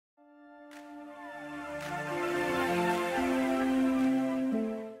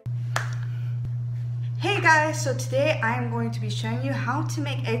Hey guys, so today I am going to be showing you how to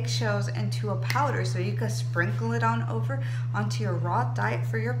make eggshells into a powder so you can sprinkle it onto your raw diet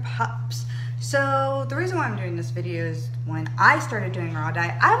for your pups. So the reason why I'm doing this video is when I started doing raw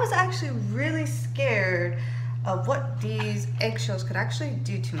diet, I was actually really scared of what these eggshells could actually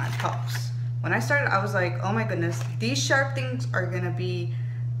do to my pups. When I started, I was like, oh my goodness, these sharp things are gonna be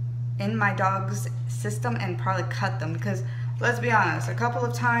in my dog's system and probably cut them, because let's be honest, a couple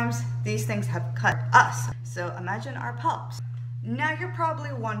of times these things have cut us. So imagine our pups. Now you're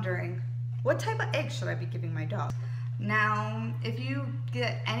probably wondering, what type of eggs should I be giving my dog? Now, if you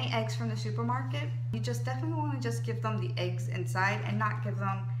get any eggs from the supermarket, you just definitely want to just give them the eggs inside and not give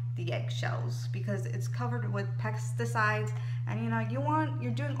them the eggshells, because it's covered with pesticides, and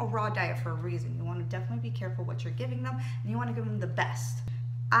you're doing a raw diet for a reason. You want to definitely be careful what you're giving them, and you want to give them the best.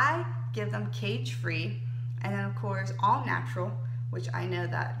 I give them cage-free, and then of course all natural, which I know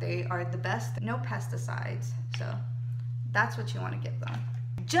that they are the best, no pesticides. So that's what you want to give them.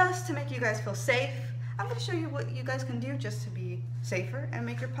 Just to make you guys feel safe, I'm going to show you what you guys can do just to be safer and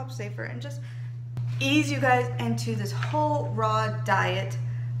make your pups safer and just ease you guys into this whole raw diet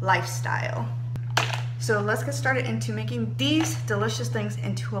lifestyle. So let's get started into making these delicious things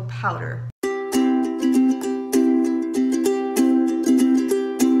into a powder.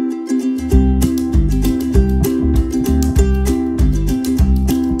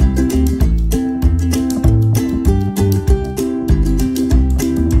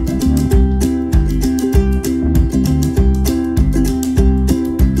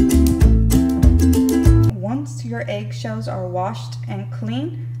 Your eggshells are washed and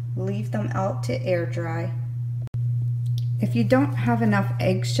clean, leave them out to air dry. If you don't have enough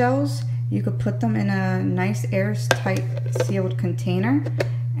eggshells, you could put them in a nice airtight sealed container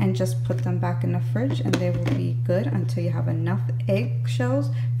and just put them back in the fridge, and they will be good until you have enough eggshells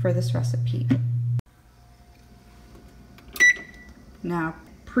for this recipe. Now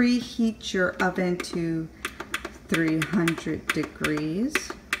preheat your oven to 300 degrees.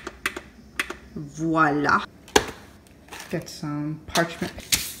 Voila. Get some parchment,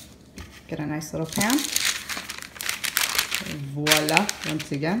 get a nice little pan. Voila,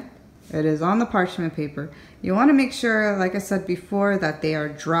 once again, it is on the parchment paper. You want to make sure, like I said before, that they are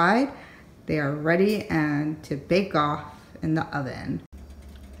dried, they are ready and to bake off in the oven.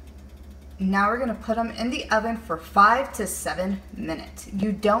 Now we're gonna put them in the oven for 5 to 7 minutes.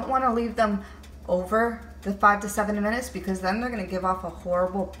 You don't want to leave them over the 5 to 7 minutes, because then they're gonna give off a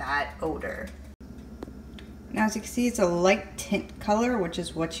horrible bad odor. Now, as you can see, it's a light tint color, which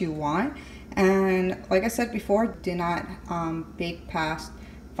is what you want. And like I said before, do not bake past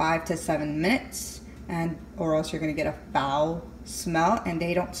 5 to 7 minutes, or else you're gonna get a foul smell, and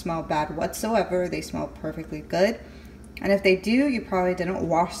they don't smell bad whatsoever. They smell perfectly good. And if they do, you probably didn't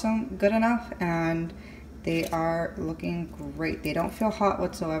wash them good enough, and they are looking great. They don't feel hot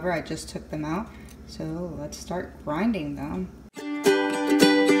whatsoever. I just took them out. So let's start grinding them.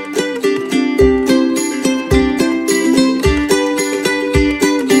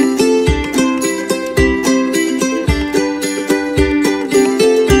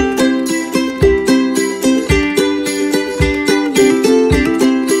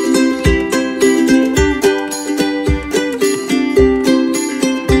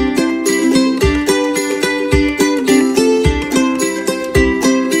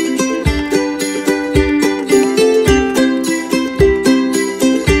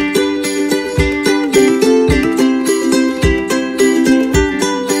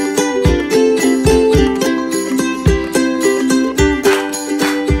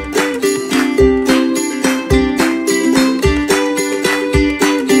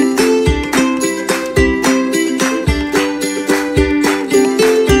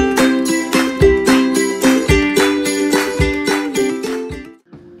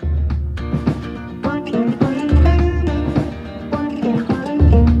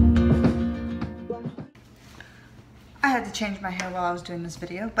 I had to change my hair while I was doing this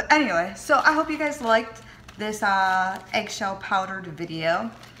video. But anyway, so I hope you guys liked this eggshell powdered video.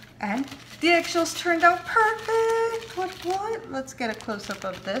 And the eggshells turned out perfect. What? Let's get a close-up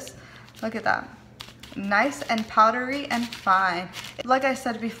of this. Look at that. Nice and powdery and fine. Like I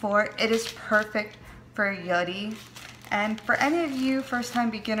said before, it is perfect for Yodi. And for any of you first-time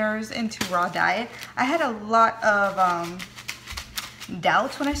beginners into raw diet, I had a lot of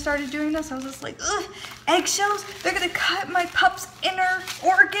doubts when I started doing this. I was just like, ugh, eggshells, they're gonna cut my pup's inner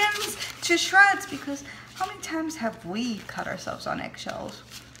organs to shreds, because how many times have we cut ourselves on eggshells?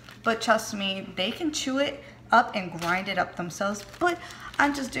 But trust me, they can chew it up and grind it up themselves. But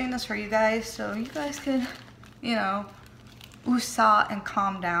I'm just doing this for you guys, so you guys can, woosah and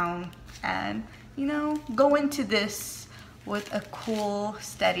calm down and you know, go into this with a cool,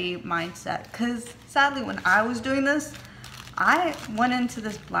 steady mindset. Because sadly, when I was doing this, I went into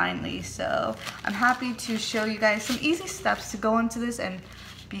this blindly. So I'm happy to show you guys some easy steps to go into this and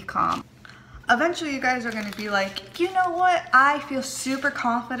be calm. Eventually, you guys are gonna be like, you know what? I feel super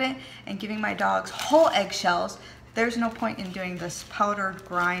confident in giving my dogs whole eggshells. There's no point in doing this powdered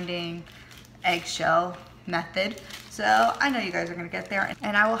grinding eggshell method. So I know you guys are gonna get there,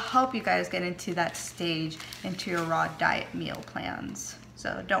 and I will help you guys get into that stage into your raw diet meal plans.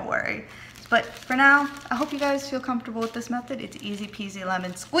 So don't worry. But for now, I hope you guys feel comfortable with this method. It's easy peasy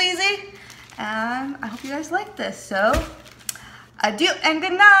lemon squeezy, and I hope you guys like this. So adieu and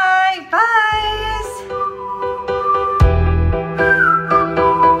good night. Bye.